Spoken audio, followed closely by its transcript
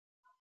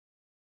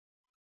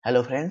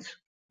Hello friends,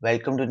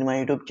 welcome to my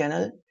YouTube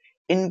channel.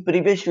 In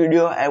previous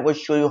video, I will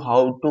show you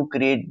how to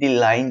create the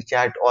line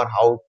chart or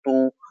how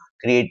to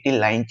create the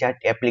line chart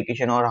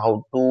application or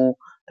how to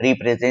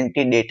represent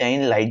the data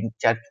in line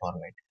chart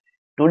format.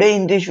 Today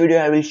in this video,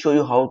 I will show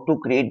you how to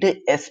create the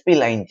SP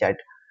line chart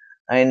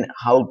and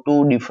how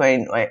to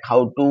define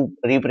how to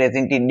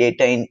represent the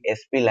data in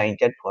SP line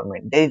chart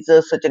format. There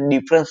is such a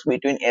difference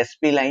between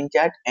SP line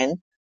chart and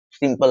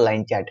simple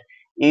line chart.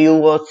 You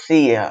will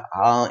see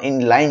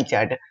in line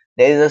chart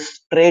there is a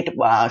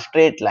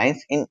straight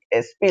lines. In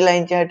SP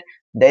line chart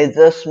there is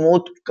a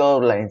smooth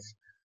curve lines.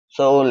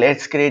 So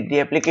let's create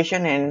the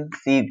application and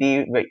see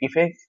the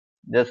effects.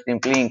 Just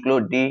simply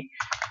include the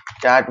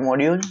chart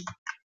module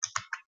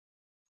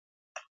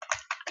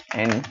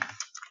and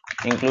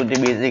include the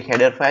basic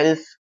header files.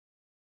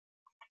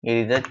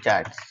 Here is the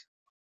charts.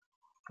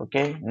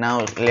 Okay, now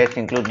let's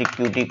include the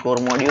Qt core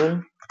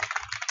module.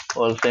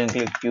 Also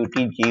include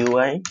Qt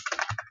GUI,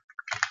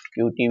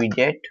 Qt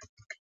widget,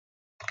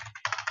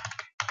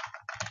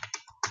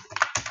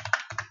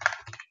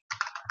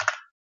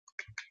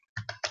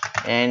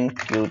 and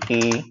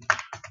Qt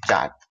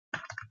chart.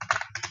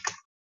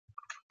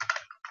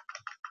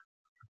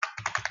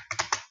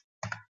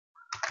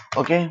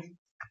 Okay,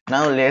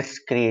 now let's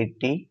create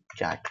the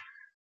chart.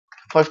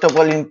 First of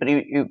all,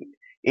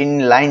 in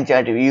line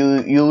chart you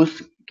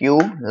use Q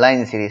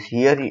line series.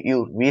 Here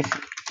we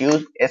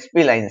use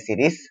SP line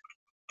series.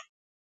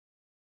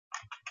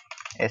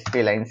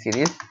 SP line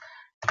series.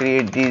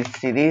 Create this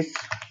series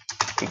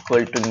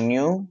equal to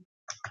new.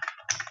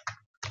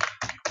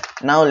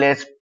 Now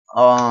let's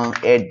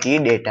add the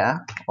data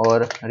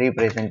or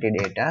represent the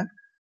data.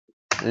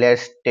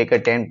 Let's take a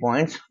 10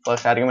 points.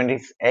 First argument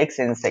is x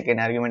and second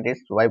argument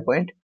is y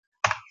point.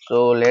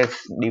 So let's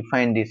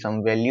define the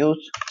some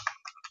values.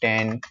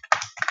 10.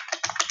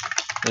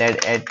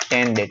 Let's add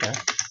 10 data.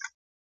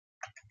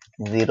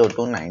 0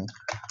 to 9.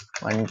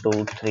 1,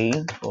 2, 3,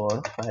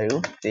 4, 5,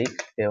 6,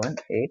 7,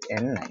 8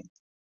 and 9.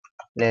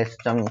 Let's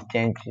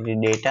change the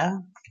data.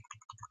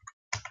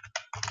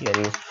 Here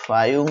is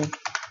 5,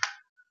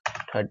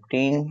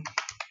 13,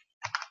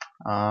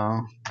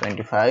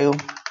 25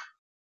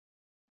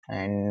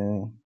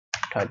 and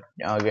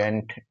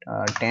again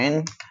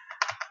 10,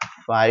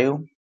 5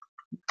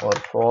 or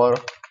 4,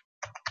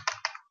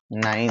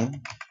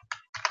 9,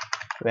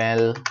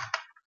 12,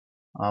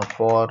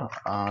 4,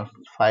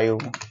 5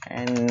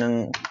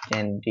 and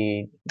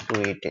 20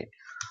 to 18.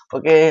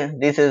 Okay,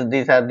 these are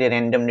the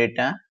random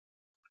data.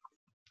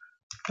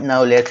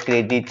 Now let's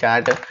create the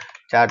chart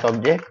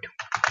object.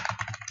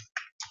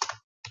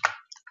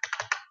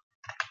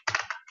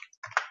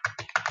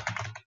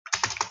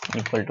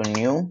 Equal to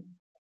new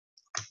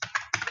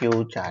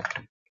Q chart.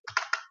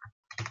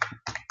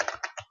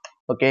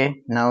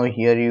 Okay, now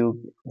here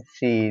you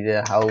see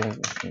how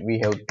we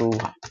have to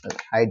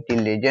hide the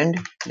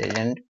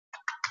legend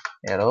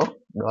arrow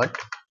dot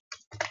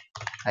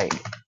hide.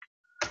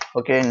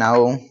 Okay,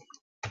 now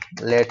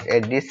let's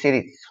add this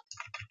series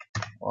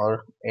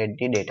or add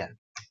the data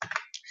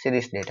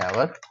series data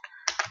work.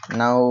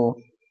 Now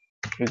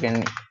you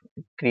can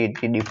create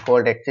the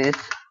default axis.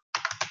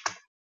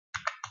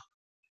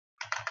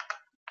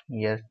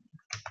 Yes,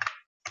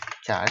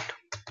 chart,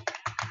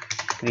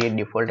 create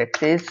default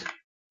axis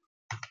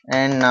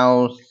and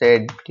now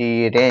set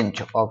the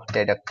range of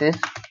that axis.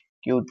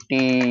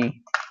 Qt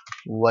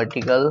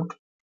vertical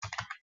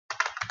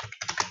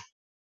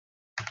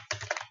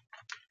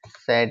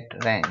set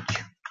range.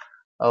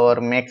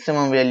 Our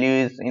maximum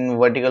value is in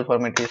vertical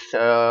format is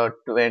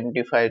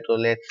 25, so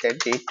let's set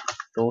it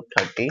to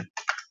 30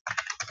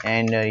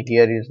 and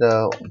here is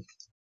the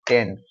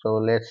 10, so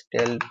let's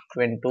tell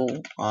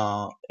 22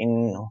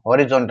 in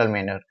horizontal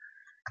manner.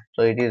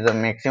 So it is the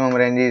maximum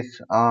range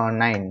is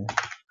 9,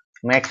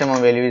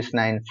 maximum value is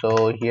 9,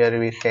 so here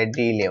we set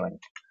the 11.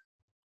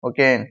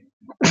 Okay,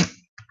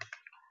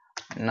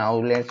 now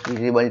let's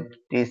visible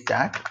this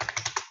chart.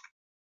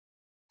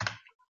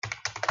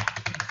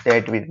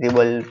 Set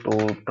visible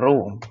to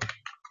true.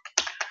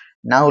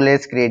 Now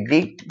let's create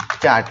the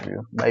chart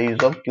view by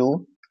use of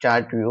Q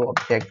chart view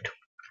object,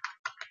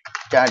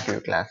 chart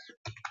view class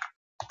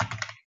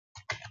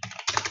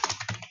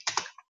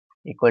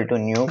equal to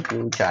new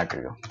Q chart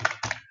view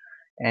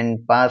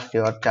and pass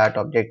your chart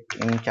object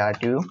in chart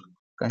view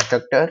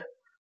constructor.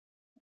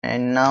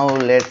 And now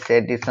let's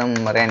set some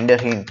render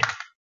hint.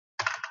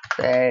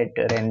 Set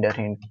render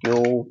hint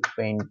Q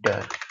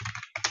painter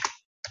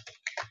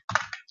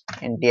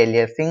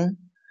anti-aliasing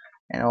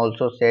and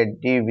also set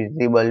the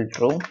visible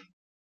true,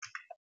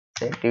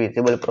 set the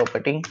visible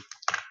property.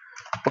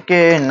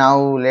 Okay,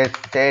 now let's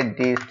set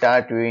the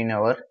chart view in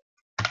our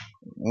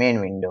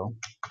main window.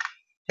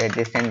 Set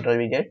the central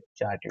widget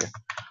chart view.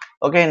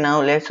 Okay,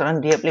 now let's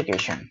run the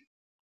application.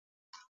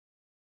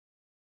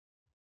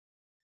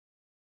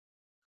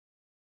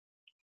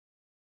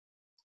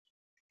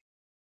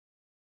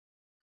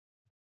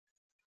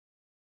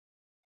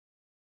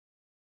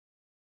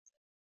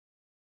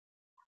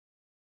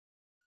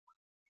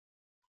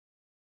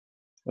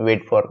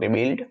 Wait for the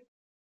build.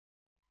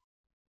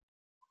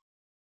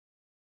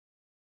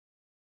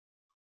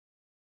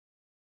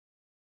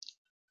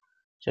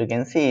 So you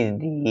can see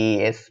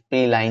the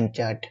SP line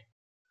chart.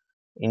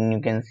 And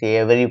you can see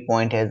every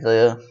point has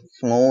a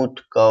smooth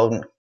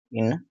curve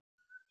in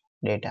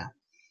data.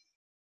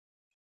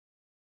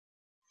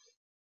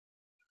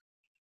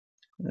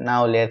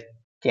 Now let's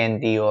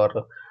change the or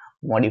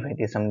modify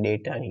some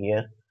data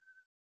here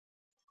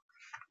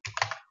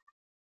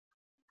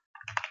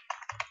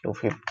to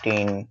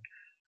 15,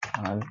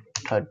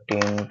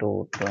 13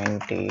 to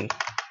 20,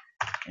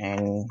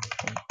 and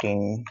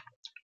 15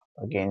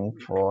 again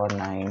for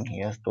 9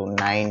 here to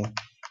 9,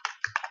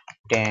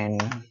 10,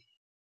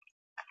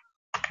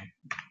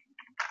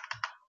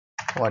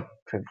 what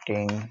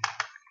 15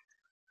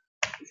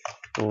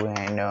 to,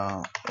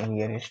 and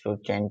here is to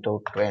 10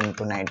 to 12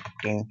 to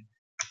 19.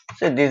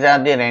 So these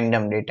are the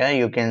random data.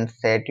 You can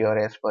set your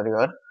as per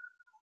your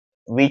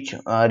which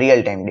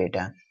real time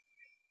data.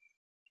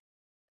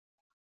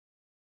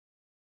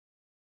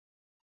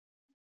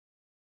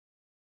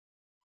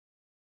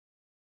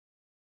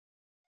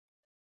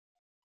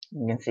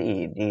 You can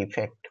see the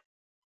effect.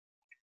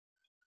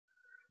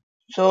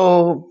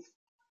 So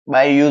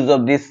by use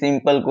of this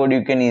simple code,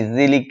 you can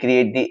easily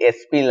create the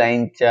SP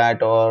line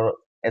chart or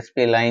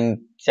SP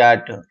line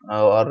chart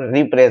or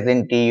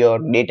represent your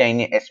data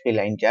in a SP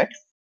line chart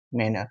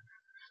manner.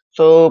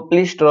 So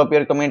please drop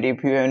your comment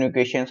if you have any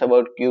questions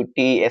about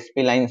Qt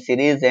SP line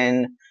series,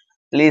 and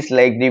please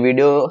like the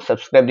video,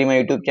 subscribe to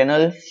my YouTube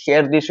channel,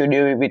 share this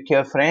video with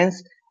your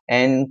friends,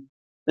 and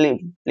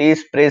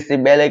please press the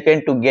bell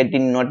icon to get the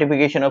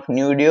notification of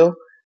new video.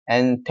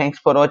 And thanks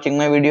for watching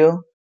my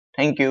video.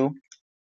 Thank you.